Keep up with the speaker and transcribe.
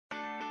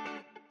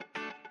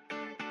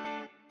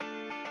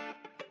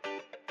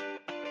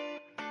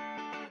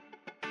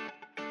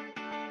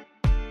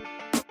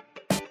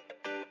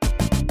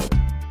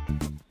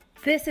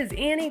This is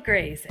Annie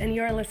Grace, and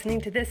you are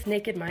listening to This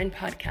Naked Mind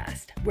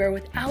podcast, where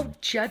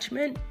without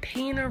judgment,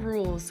 pain, or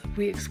rules,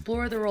 we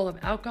explore the role of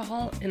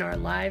alcohol in our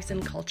lives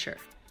and culture.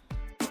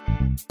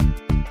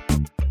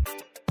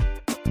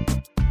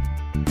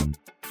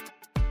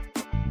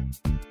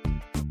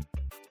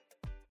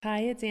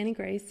 Hi, it's Annie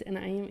Grace, and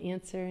I am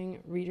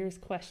answering readers'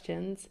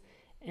 questions.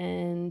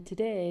 And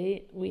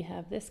today we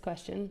have this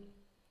question.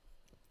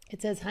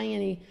 It says, "Hi,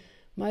 Annie.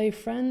 My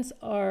friends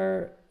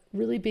are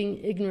really being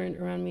ignorant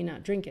around me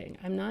not drinking.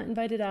 I'm not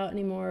invited out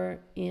anymore,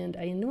 and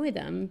I annoy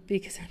them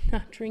because I'm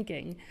not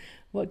drinking.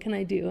 What can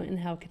I do, and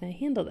how can I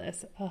handle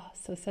this?" Oh,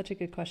 so such a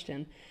good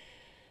question.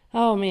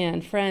 Oh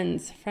man,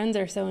 friends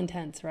are so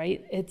intense,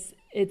 right? It's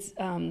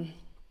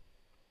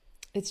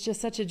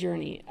just such a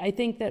journey. I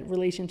think that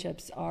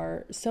relationships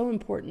are so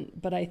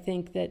important, but I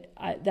think that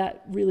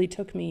that really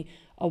took me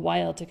a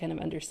while to kind of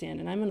understand.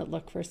 And I'm going to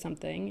look for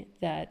something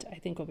that I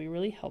think will be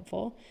really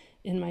helpful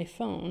in my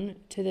phone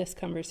to this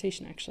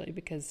conversation, actually,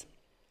 because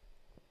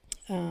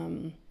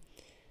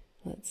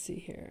let's see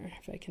here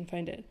if I can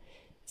find it.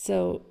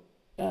 So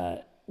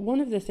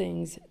one of the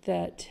things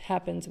that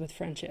happens with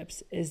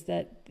friendships is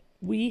that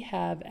we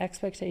have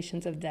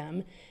expectations of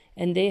them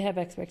and they have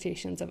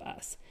expectations of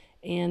us.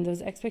 And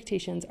those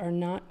expectations are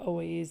not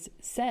always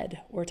said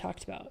or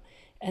talked about.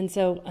 And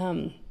so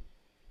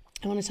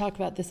I want to talk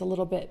about this a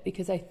little bit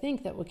because I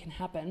think that what can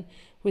happen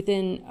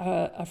within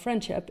a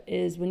friendship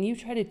is when you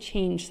try to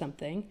change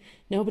something,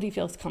 nobody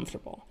feels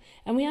comfortable.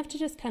 And we have to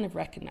just kind of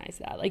recognize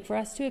that. Like for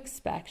us to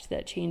expect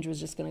that change was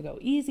just going to go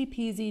easy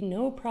peasy,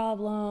 no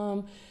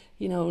problem,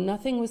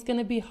 nothing was going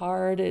to be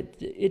hard,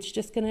 it's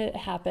just going to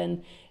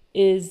happen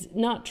is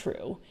not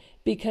true.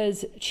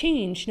 Because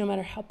change, no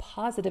matter how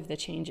positive the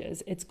change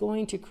is, it's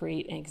going to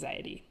create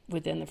anxiety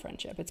within the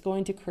friendship. It's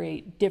going to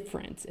create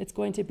difference. It's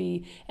going to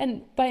be,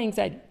 and by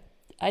anxiety,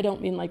 I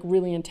don't mean like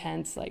really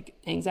intense like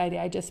anxiety.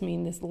 I just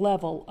mean this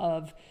level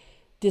of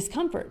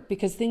discomfort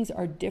because things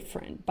are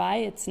different. By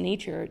its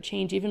nature,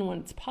 change, even when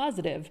it's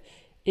positive,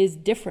 is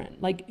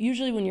different. Like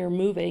usually when you're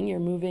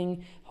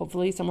moving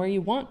hopefully somewhere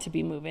you want to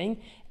be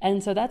moving.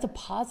 And so that's a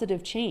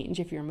positive change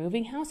if you're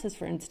moving houses,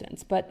 for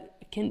instance. But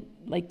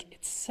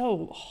it's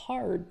so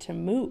hard to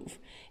move.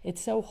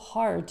 It's so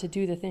hard to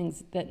do the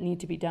things that need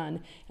to be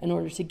done in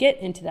order to get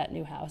into that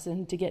new house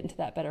and to get into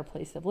that better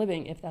place of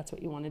living if that's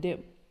what you want to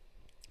do.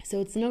 So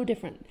it's no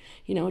different.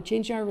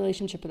 Changing our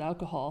relationship with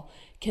alcohol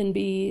can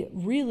be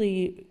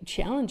really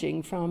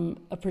challenging from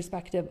a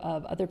perspective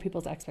of other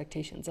people's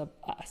expectations of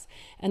us.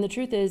 And the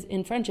truth is,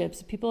 in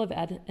friendships, people have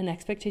had an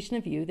expectation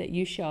of you that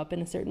you show up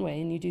in a certain way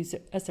and you do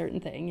a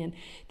certain thing. And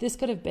this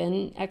could have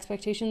been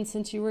expectations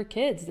since you were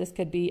kids. This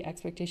could be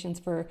expectations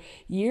for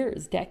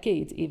years,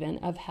 decades even,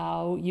 of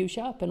how you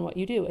show up and what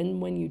you do.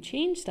 And when you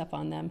change stuff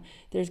on them,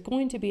 there's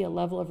going to be a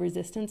level of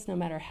resistance no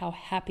matter how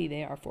happy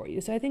they are for you.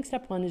 So I think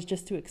step one is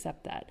just to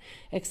accept that.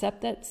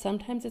 Accept that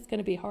sometimes it's going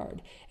to be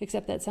hard.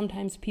 Accept that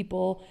sometimes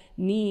people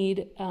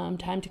need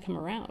time to come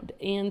around.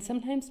 And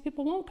sometimes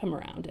people won't come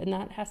around. And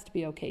that has to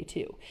be okay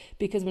too.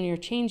 Because when you're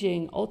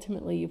changing,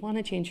 ultimately you want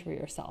to change for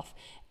yourself.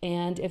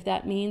 And if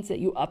that means that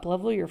you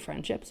up-level your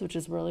friendships, which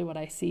is really what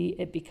I see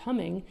it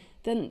becoming,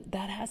 then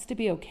that has to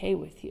be okay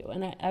with you.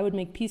 And I would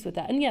make peace with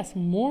that. And yes,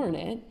 mourn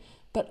it,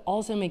 but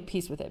also make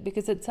peace with it.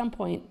 Because at some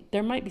point,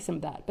 there might be some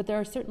of that. But there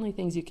are certainly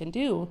things you can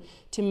do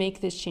to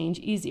make this change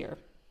easier.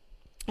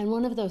 And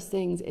one of those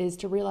things is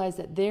to realize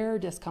that their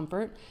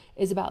discomfort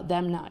is about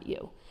them, not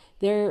you.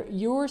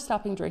 Your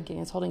stopping drinking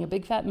is holding a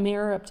big fat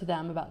mirror up to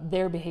them about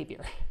their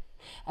behavior.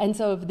 And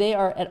so if they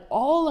are at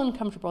all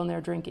uncomfortable in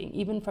their drinking,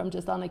 even from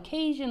just on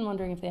occasion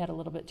wondering if they had a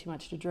little bit too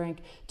much to drink,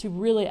 to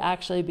really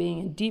actually being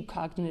in deep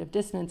cognitive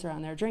dissonance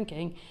around their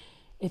drinking,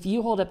 if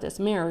you hold up this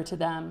mirror to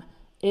them,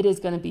 it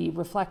is going to be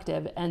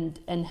reflective,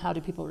 and how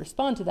do people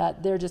respond to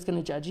that? They're just going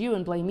to judge you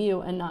and blame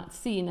you and not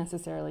see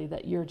necessarily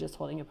that you're just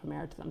holding up a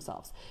mirror to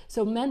themselves.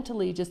 So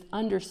mentally, just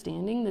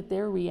understanding that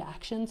their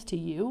reactions to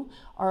you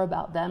are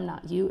about them,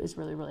 not you, is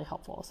really, really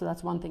helpful. So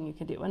that's one thing you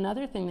can do.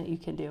 Another thing that you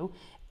can do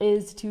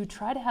is to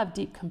try to have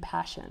deep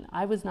compassion.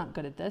 I was not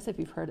good at this, if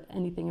you've heard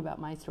anything about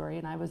my story,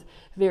 and I was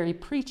very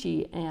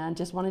preachy and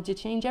just wanted to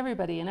change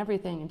everybody and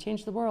everything and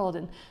change the world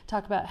and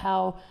talk about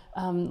how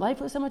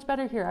life was so much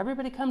better here.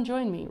 Everybody come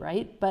join me,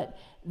 right? But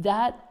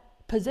that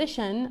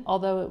position,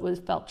 although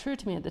it felt true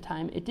to me at the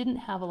time, it didn't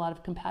have a lot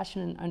of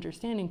compassion and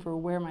understanding for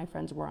where my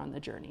friends were on the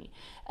journey.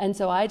 And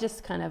so I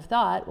just kind of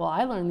thought, well,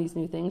 I learned these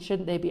new things.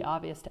 Shouldn't they be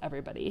obvious to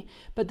everybody?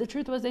 But the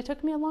truth was they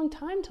took me a long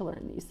time to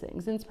learn these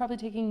things. And it's probably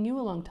taking you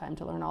a long time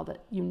to learn all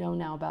that you know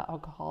now about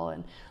alcohol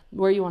and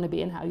where you want to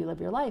be and how you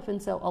live your life.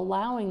 And so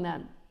allowing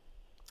that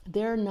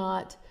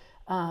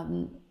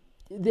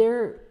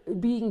they're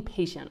being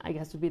patient, I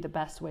guess would be the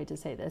best way to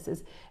say this,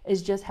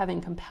 is just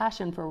having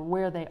compassion for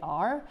where they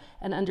are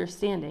and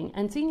understanding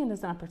and seeing it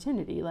as an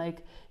opportunity.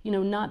 Like,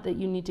 not that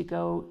you need to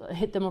go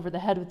hit them over the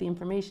head with the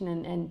information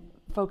and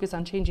focus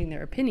on changing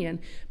their opinion,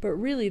 but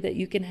really that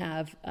you can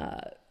have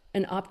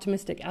an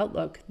optimistic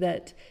outlook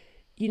that,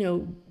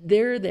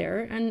 they're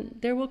there and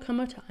there will come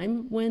a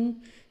time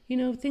when,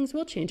 things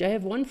will change. I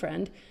have one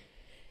friend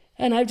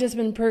And I've just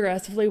been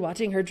progressively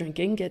watching her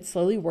drinking get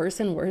slowly worse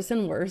and worse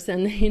and worse,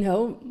 and,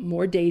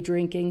 more day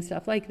drinking,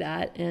 stuff like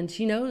that. And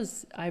she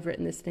knows I've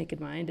written this Naked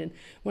Mind. And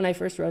when I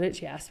first wrote it,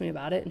 she asked me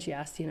about it, and she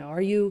asked,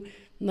 are you,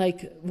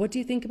 what do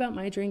you think about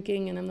my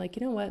drinking? And I'm like,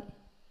 you know what?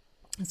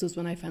 This was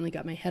when I finally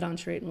got my head on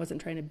straight and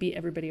wasn't trying to beat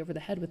everybody over the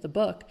head with the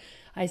book.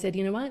 I said,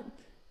 you know what?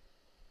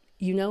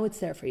 It's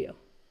there for you.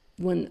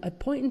 When a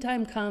point in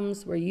time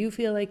comes where you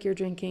feel like your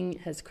drinking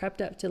has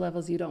crept up to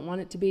levels you don't want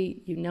it to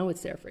be,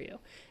 it's there for you.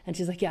 And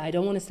she's like, yeah, I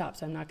don't want to stop,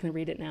 so I'm not going to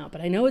read it now, but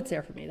I know it's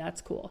there for me.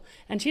 That's cool.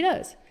 And she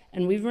does.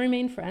 And we've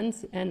remained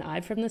friends, and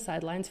I've from the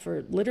sidelines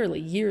for literally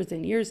years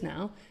and years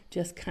now,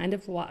 just kind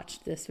of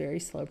watched this very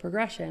slow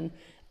progression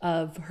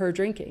of her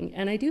drinking.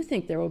 And I do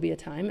think there will be a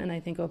time, and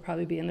I think it'll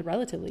probably be in the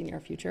relatively near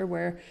future,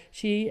 where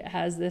she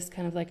has this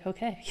kind of like,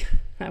 okay,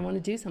 I want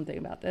to do something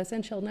about this,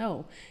 and she'll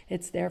know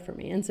it's there for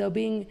me. And so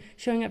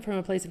showing up from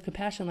a place of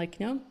compassion, like,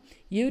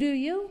 you do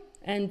you,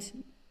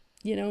 and,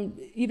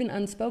 even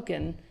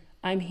unspoken,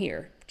 I'm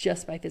here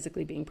just by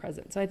physically being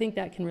present. So I think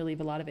that can relieve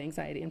a lot of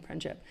anxiety in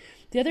friendship.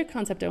 The other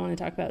concept I want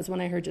to talk about is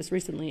one I heard just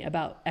recently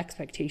about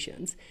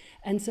expectations.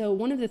 And so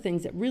one of the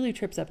things that really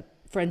trips up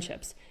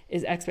friendships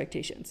is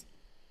expectations.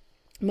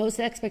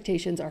 Most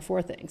expectations are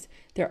 4 things.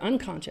 They're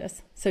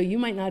unconscious, so you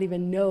might not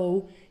even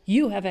know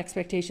you have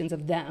expectations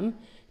of them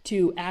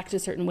to act a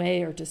certain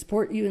way or to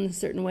support you in a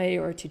certain way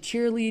or to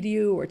cheerlead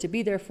you or to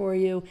be there for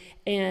you,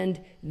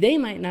 and they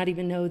might not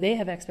even know they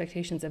have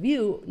expectations of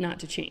you not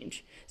to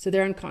change. So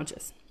they're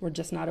unconscious. We're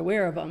just not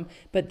aware of them,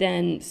 but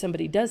then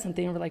somebody does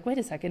something and we're like, wait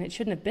a second, it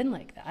shouldn't have been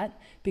like that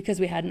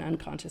because we had an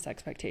unconscious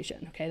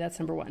expectation. Okay, that's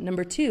number 1.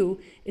 Number 2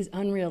 is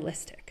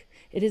unrealistic.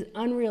 It is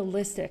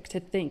unrealistic to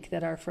think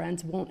that our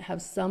friends won't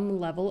have some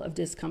level of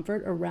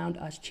discomfort around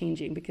us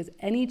changing, because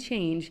any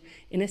change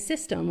in a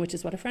system, which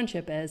is what a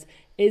friendship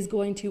is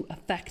going to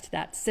affect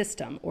that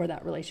system or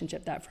that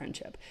relationship, that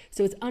friendship.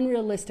 So it's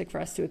unrealistic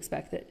for us to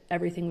expect that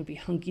everything would be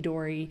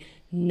hunky-dory,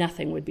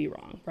 nothing would be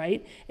wrong,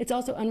 right? It's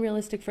also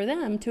unrealistic for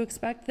them to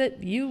expect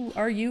that you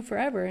are you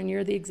forever and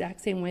you're the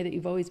exact same way that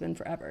you've always been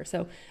forever.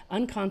 So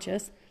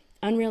unconscious,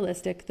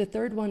 unrealistic. The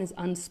third one is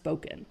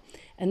unspoken.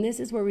 And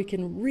this is where we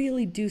can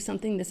really do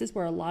something. This is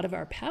where a lot of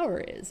our power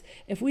is.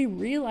 If we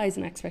realize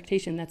an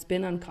expectation that's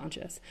been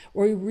unconscious,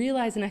 or we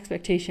realize an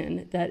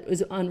expectation that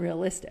is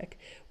unrealistic,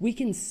 we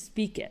can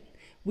speak it.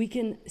 We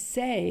can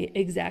say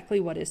exactly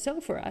what is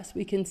so for us.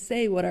 We can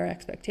say what our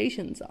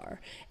expectations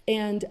are.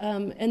 And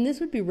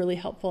this would be really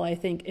helpful, I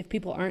think, if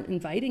people aren't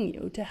inviting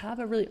you to have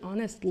a really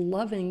honest,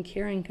 loving,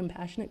 caring,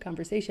 compassionate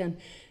conversation,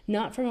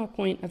 not from a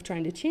point of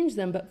trying to change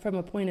them, but from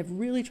a point of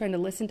really trying to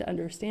listen to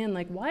understand,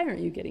 like, why aren't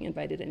you getting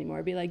invited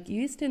anymore? Be like,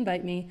 you used to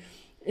invite me.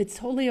 It's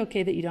totally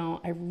okay that you don't.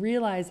 I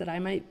realize that I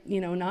might,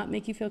 not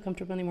make you feel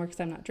comfortable anymore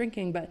because I'm not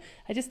drinking, but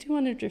I just do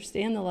want to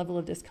understand the level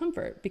of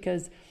discomfort,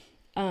 because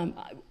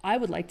I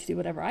would like to do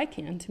whatever I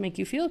can to make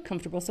you feel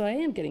comfortable, so I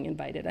am getting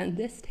invited. And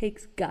this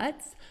takes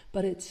guts,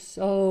 but it's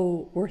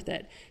so worth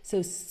it.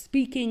 So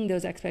speaking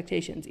those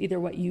expectations,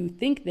 either what you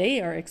think they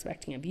are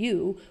expecting of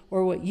you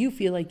or what you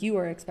feel like you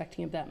are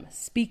expecting of them,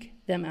 speak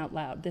them out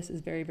loud. This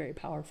is very, very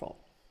powerful.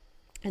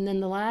 And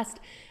then the last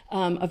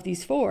of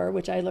these 4,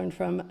 which I learned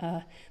from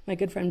my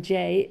good friend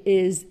Jay,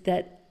 is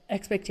that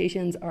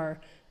expectations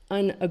are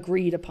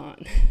unagreed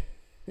upon.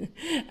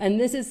 And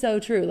this is so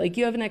true. Like,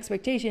 you have an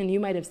expectation,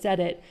 you might have said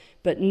it,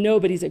 but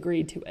nobody's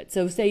agreed to it.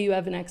 So say you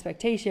have an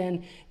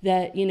expectation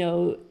that,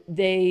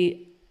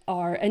 they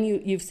are, and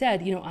you've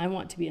said, I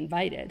want to be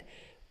invited,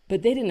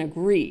 but they didn't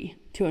agree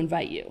to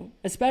invite you,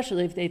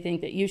 especially if they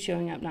think that you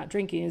showing up not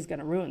drinking is going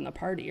to ruin the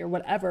party or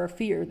whatever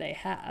fear they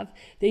have.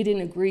 They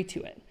didn't agree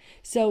to it.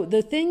 So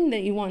the thing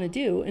that you want to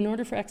do in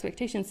order for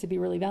expectations to be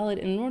really valid,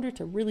 and in order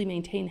to really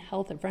maintain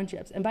health of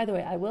friendships, and by the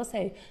way, I will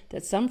say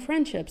that some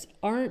friendships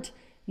aren't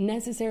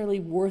necessarily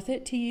worth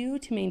it to you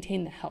to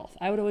maintain the health.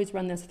 I would always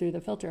run this through the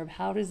filter of,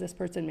 how does this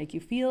person make you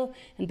feel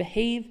and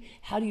behave?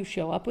 How do you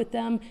show up with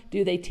them?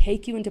 Do they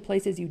take you into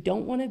places you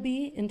don't want to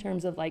be, in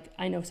terms of, like,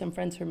 I know some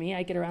friends for me,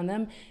 I get around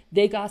them,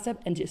 they gossip,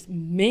 and just,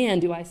 man,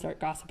 do I start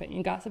gossiping.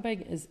 And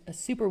gossiping is a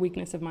super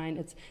weakness of mine.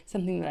 It's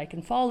something that I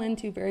can fall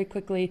into very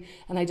quickly.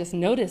 And I just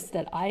notice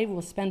that I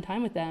will spend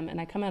time with them,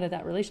 and I come out of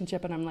that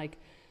relationship and I'm like,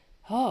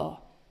 oh,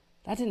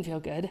 that didn't feel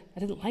good. I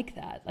didn't like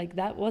that. Like,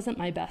 that wasn't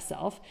my best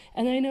self.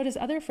 And then I notice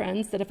other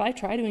friends that if I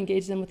try to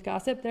engage them with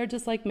gossip, they're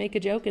just like, make a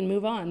joke and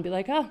move on. Be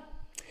like, oh,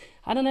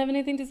 I don't have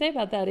anything to say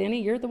about that,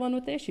 Annie. You're the one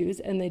with the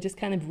issues. And they just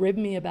kind of rib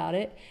me about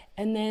it.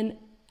 And then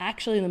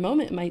actually in the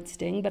moment it might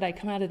sting, but I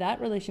come out of that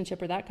relationship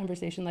or that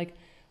conversation like,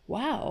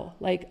 wow,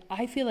 like,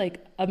 I feel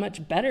like a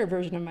much better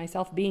version of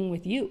myself being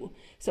with you.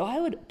 So I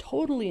would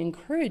totally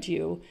encourage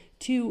you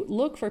to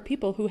look for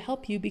people who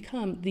help you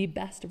become the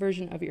best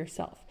version of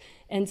yourself.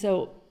 And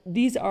so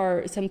these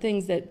are some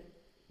things that,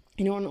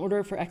 in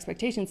order for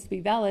expectations to be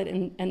valid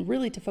and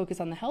really to focus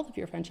on the health of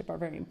your friendship are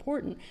very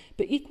important.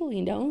 But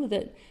equally know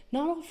that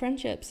not all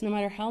friendships, no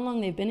matter how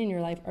long they've been in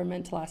your life, are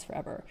meant to last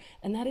forever.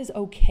 And that is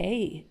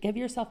okay. Give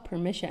yourself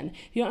permission.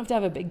 You don't have to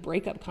have a big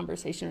breakup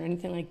conversation or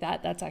anything like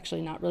that. That's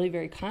actually not really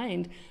very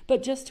kind.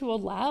 But just to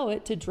allow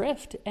it to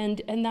drift,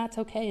 and that's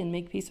okay, and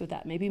make peace with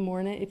that. Maybe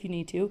mourn it if you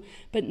need to,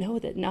 but know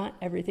that not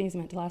everything is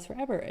meant to last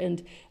forever.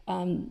 And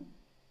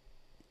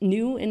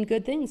new and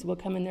good things will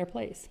come in their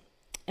place.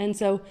 And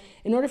so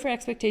in order for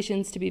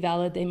expectations to be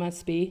valid, they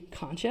must be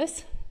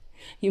conscious.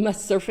 You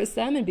must surface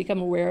them and become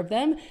aware of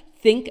them.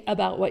 Think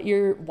about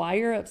why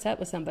you're upset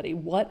with somebody.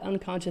 What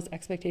unconscious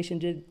expectation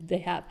did they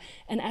have?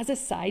 And as a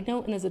side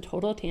note and as a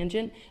total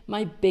tangent,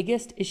 my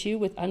biggest issue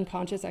with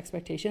unconscious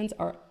expectations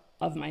are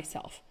of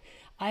myself.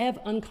 I have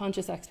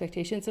unconscious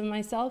expectations of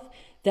myself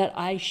that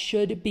I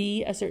should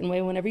be a certain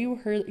way. Whenever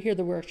you hear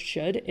the word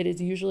should, it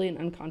is usually an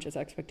unconscious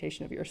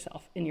expectation of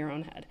yourself in your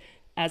own head,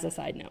 as a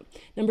side note.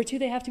 Number 2,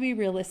 they have to be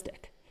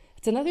realistic.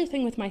 It's another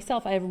thing with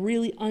myself. I have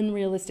really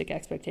unrealistic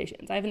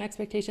expectations. I have an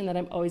expectation that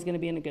I'm always going to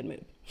be in a good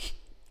mood.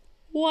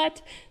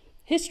 What?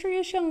 History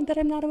has shown that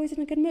I'm not always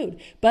in a good mood.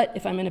 But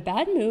if I'm in a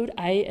bad mood,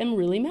 I am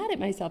really mad at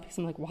myself because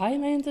I'm like, why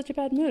am I in such a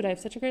bad mood? I have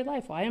such a great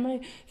life. Why am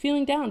I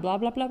feeling down? Blah,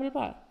 blah, blah, blah,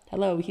 blah.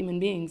 Hello, human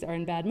beings are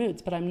in bad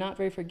moods, but I'm not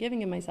very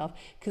forgiving of myself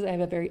because I have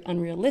a very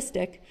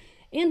unrealistic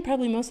and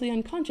probably mostly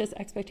unconscious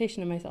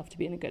expectation of myself to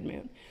be in a good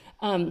mood.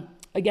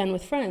 Again,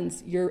 with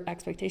friends, your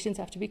expectations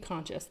have to be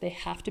conscious. They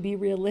have to be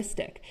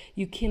realistic.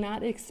 You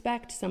cannot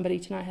expect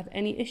somebody to not have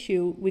any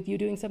issue with you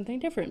doing something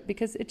different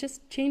because it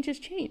just change.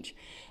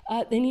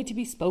 They need to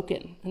be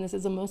spoken. And this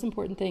is the most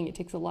important thing. It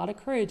takes a lot of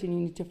courage, and you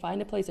need to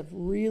find a place of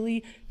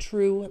really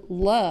true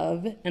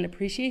love and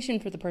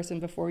appreciation for the person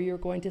before you're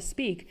going to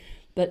speak.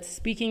 But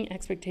speaking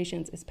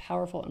expectations is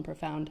powerful and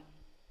profound.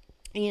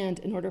 And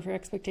in order for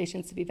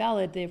expectations to be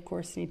valid, they, of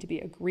course, need to be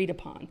agreed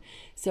upon.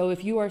 So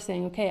if you are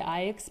saying, okay,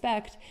 I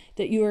expect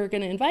that you are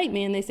going to invite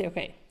me, and they say,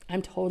 okay,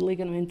 I'm totally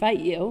going to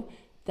invite you,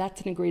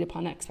 that's an agreed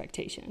upon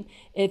expectation.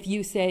 If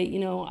you say,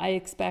 I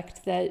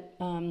expect that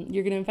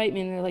you're going to invite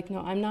me, and they're like,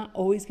 no, I'm not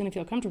always going to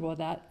feel comfortable with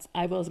that.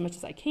 I will as much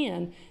as I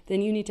can.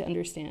 Then you need to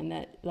understand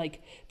that,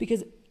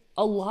 because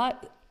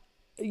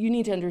you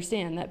need to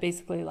understand that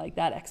basically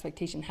that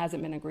expectation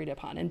hasn't been agreed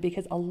upon. And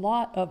because a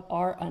lot of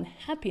our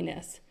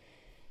unhappiness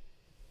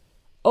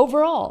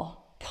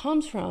overall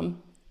comes from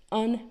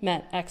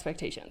unmet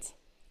expectations.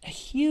 A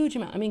huge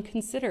amount. I mean,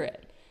 consider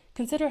it.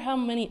 Consider how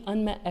many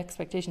unmet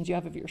expectations you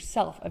have of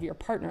yourself, of your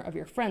partner, of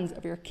your friends,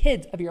 of your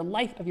kids, of your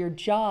life, of your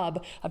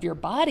job, of your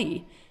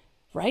body,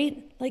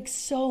 right?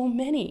 So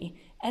many.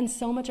 And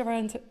so much of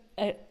our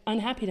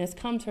unhappiness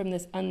comes from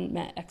this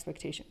unmet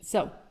expectation.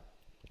 So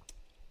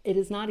it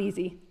is not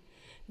easy.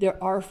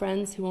 There are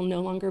friends who will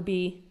no longer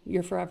be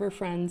your forever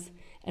friends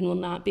and will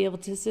not be able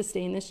to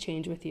sustain this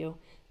change with you.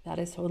 That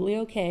is totally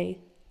okay.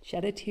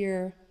 Shed a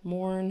tear,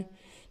 mourn,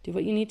 do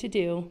what you need to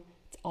do.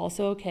 It's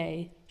also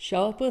okay.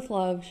 Show up with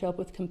love, show up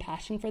with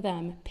compassion for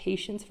them,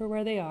 patience for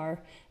where they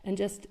are, and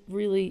just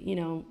really,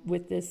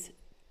 with this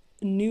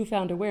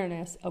newfound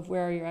awareness of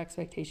where are your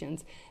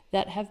expectations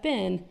that have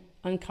been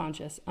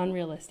unconscious,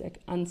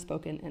 unrealistic,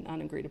 unspoken, and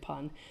unagreed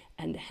upon,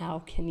 and how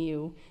can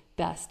you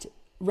best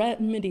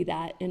remedy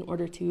that in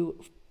order to,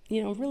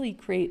 really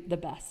create the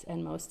best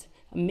and most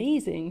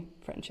amazing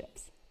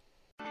friendships.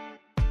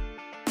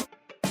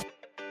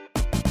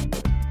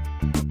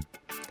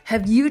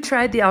 Have you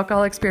tried the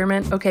alcohol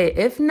experiment? Okay,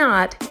 if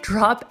not,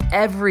 drop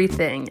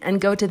everything and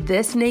go to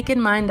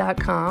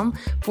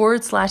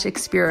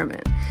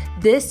thisnakedmind.com/experiment.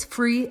 This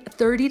free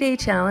 30-day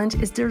challenge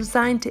is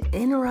designed to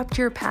interrupt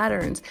your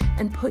patterns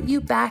and put you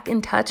back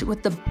in touch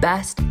with the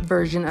best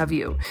version of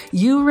you.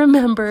 You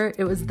remember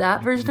it was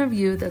that version of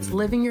you that's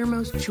living your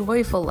most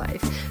joyful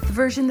life, the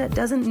version that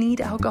doesn't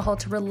need alcohol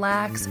to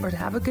relax or to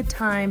have a good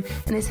time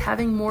and is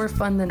having more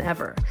fun than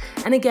ever.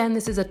 And again,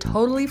 this is a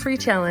totally free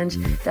challenge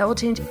that will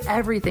change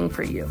everything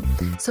for you.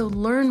 So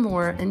learn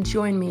more and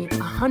join me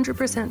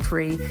 100%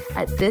 free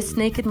at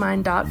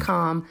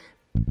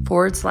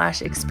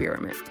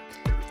thisnakedmind.com/experiment.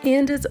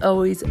 And as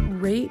always,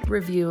 rate,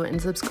 review, and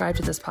subscribe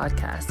to this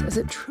podcast, as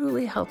it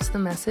truly helps the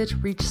message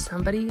reach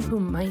somebody who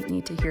might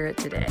need to hear it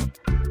today.